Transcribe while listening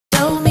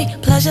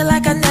pleasure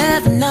like I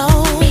never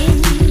known.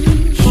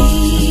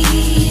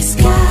 He's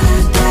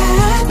got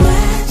that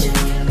magic.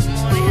 Good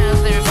morning.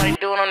 How's everybody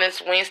doing on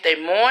this Wednesday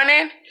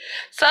morning?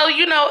 So,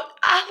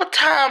 all the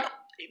time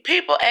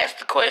people ask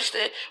the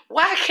question,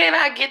 why can't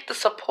I get the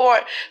support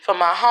from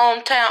my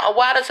hometown? Or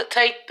why does it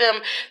take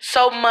them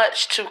so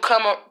much to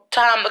come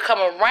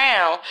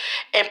around,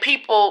 and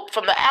people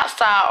from the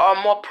outside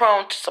are more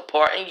prone to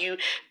supporting you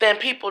than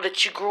people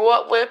that you grew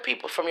up with,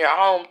 people from your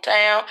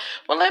hometown?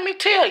 Well, let me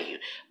tell you,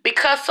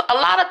 because a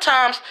lot of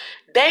times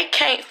they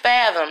can't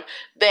fathom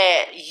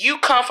that you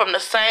come from the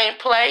same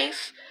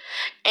place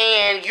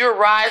and you're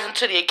rising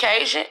to the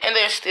occasion, and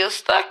they're still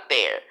stuck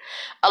there.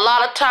 A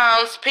lot of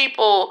times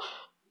people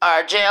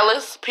are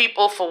jealous.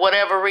 People, for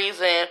whatever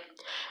reason,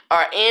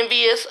 are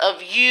envious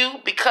of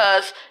you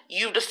because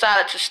you've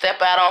decided to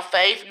step out on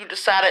faith. You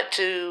decided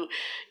to,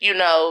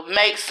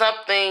 make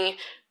something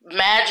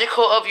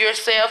magical of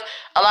yourself.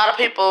 A lot of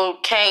people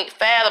can't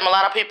fathom. A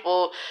lot of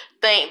people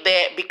think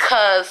that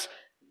because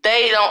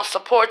they don't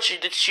support you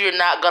that you're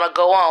not going to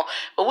go on.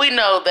 But we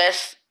know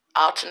that's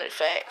alternate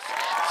facts.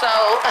 So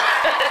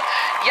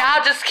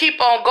y'all just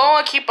keep on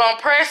going, keep on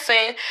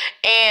pressing,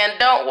 and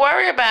don't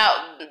worry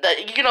about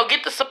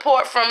get the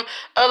support from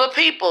other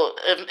people.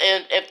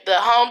 If the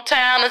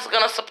hometown is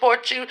gonna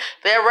support you,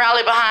 they'll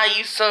rally behind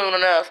you soon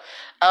enough.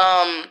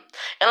 And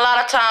a lot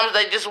of times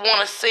they just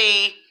want to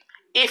see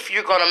if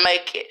you're gonna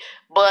make it.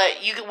 But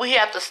we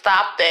have to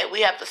stop that. We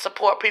have to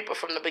support people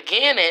from the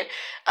beginning.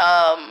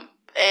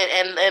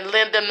 And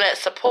lend them that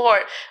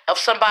support of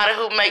somebody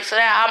who makes it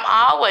out. I'm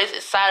always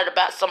excited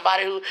about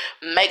somebody who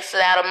makes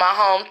it out of my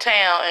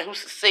hometown and who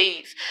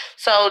succeeds.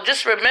 So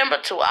just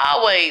remember to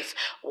always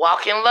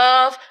walk in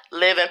love,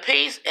 live in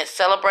peace, and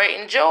celebrate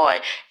in joy,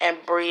 and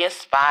be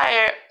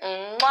inspired.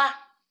 Mwah.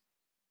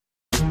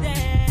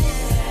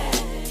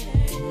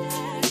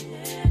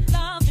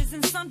 Love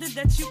isn't something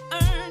that you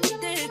earn.